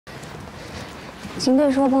秦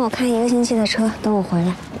队说帮我看1个星期的车，等我回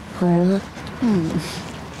来。好人啊。嗯。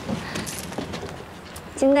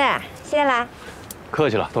秦队，谢谢啦。客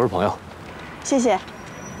气了，都是朋友。谢谢。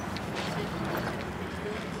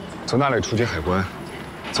从那里出境海关，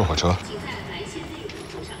坐火车。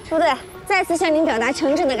陆队，再次向您表达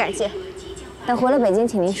诚挚的感谢。等回了北京，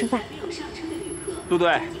请您吃饭。陆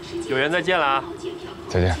队，有缘再见了啊！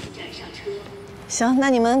再见。行，那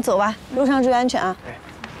你们走吧，路上注意安全啊！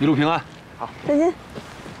一路平安。好，再见。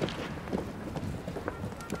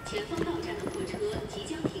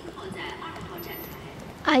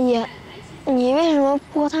阿姨，你为什么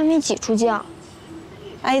不和他们一起出境？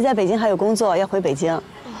阿姨在北京还有工作，要回北京。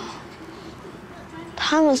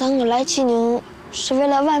他们3个来齐宁是为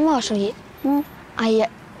了外贸生意。阿姨，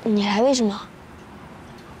你来为什么？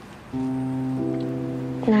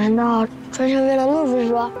难道专程为了陆叔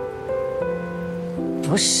叔？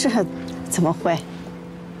不是，怎么会？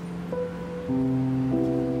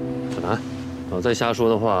小南，要再瞎说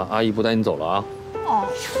的话，阿姨不带你走了啊。哦。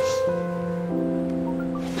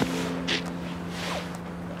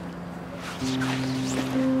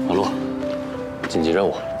老陆，紧急任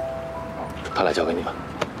务，派来交给你们。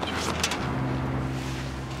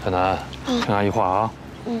小南，听阿姨话啊。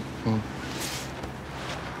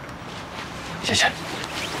谢谢。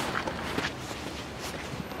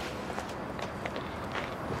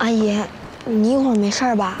阿姨，你一会儿没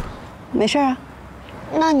事吧？没事啊。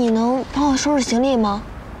那你能帮我收拾行李吗？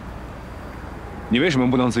你为什么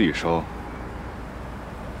不能自己收？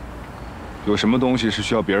有什么东西是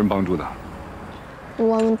需要别人帮助的？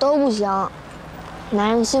我们都不行，男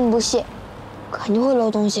人心不细，肯定会漏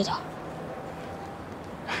东西的。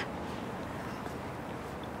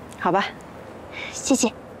好吧，谢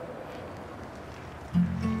谢。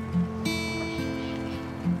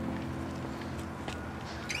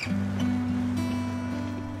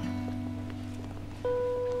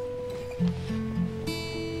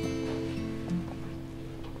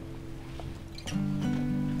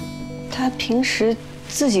他平时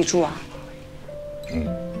自己住啊？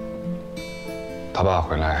他爸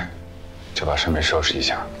回来就把设备收拾一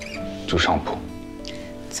下，住上铺。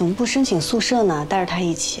怎么不申请宿舍呢？带着他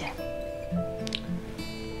一起。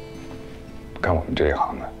干我们这一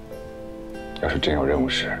行的，要是真有任务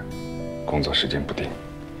时，工作时间不定，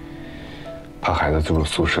怕孩子住入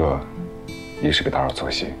宿舍，一是个打扰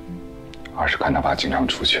作息，二是看他爸经常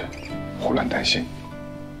出去，胡乱担心。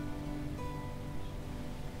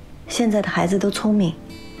现在的孩子都聪明，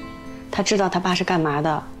他知道他爸是干嘛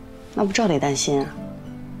的，那不照得担心啊。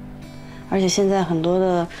而且现在很多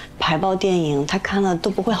的排爆电影，他看了都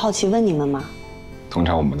不会好奇问你们吗？通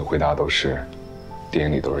常我们的回答都是，电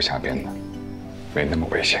影里都是瞎编的，没那么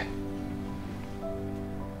危险。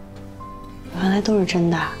原来都是真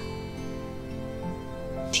的，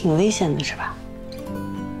挺危险的是吧？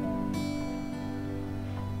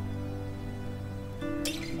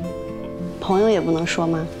朋友也不能说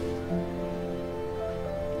吗？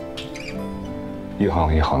一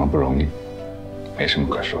行一行的不容易，没什么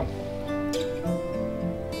可说的。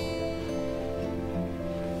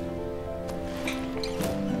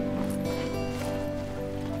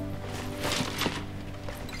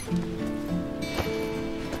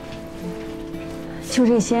就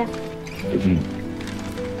这些。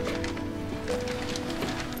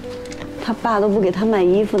他爸都不给他买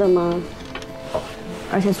衣服的吗？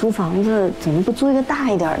而且租房子怎么不租一个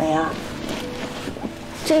大一点的呀？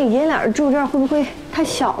这爷俩住这儿会不会太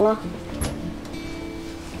小了？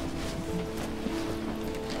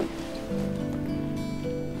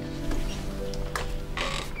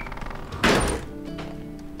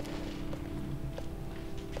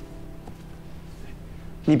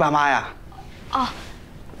你爸妈呀？啊，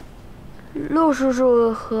陆叔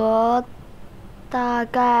叔和大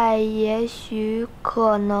概、也许、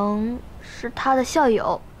可能是他的校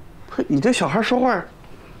友。你这小孩说话，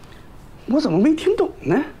我怎么没听懂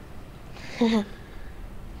呢？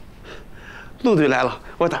陆队来了，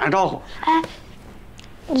我打声招呼。哎，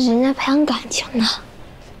人家培养感情呢。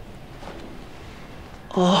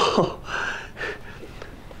哦，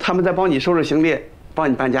他们在帮你收拾行李，帮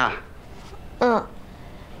你搬家。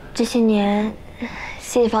这些年，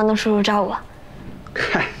谢谢房东叔叔照顾。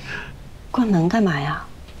嗨，关门干嘛呀？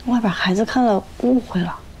外边孩子看了误会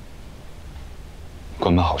了。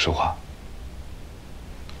关门好说话。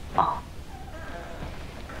哦。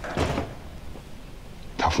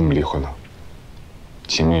他父母离婚了，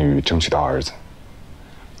秦明宇争取到儿子，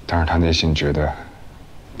但是他内心觉得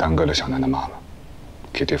耽搁了小南的妈妈，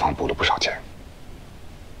给对方补了不少钱。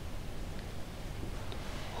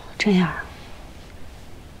这样。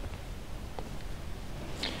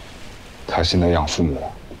他现在养父母，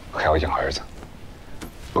还要养儿子，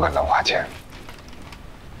不可能花钱。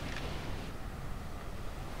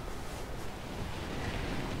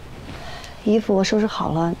衣服我收拾好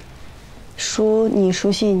了，书你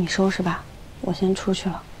熟悉你收拾吧，我先出去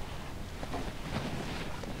了。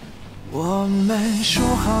我们说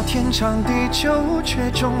好天长地久，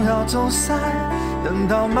却终要走散。等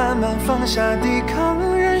到慢慢放下抵抗，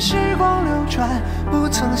任时光流转，不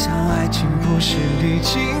曾想爱情不是历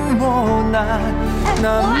经磨难。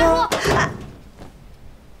那么，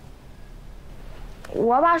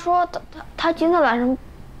我爸说他今天晚上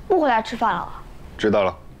不回来吃饭了。知道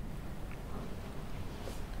了，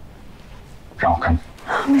让我看。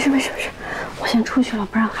没事，我先出去了，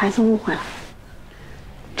不让孩子误会了。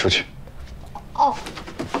出去。哦。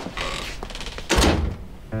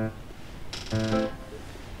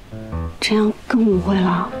这样更误会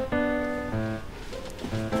了。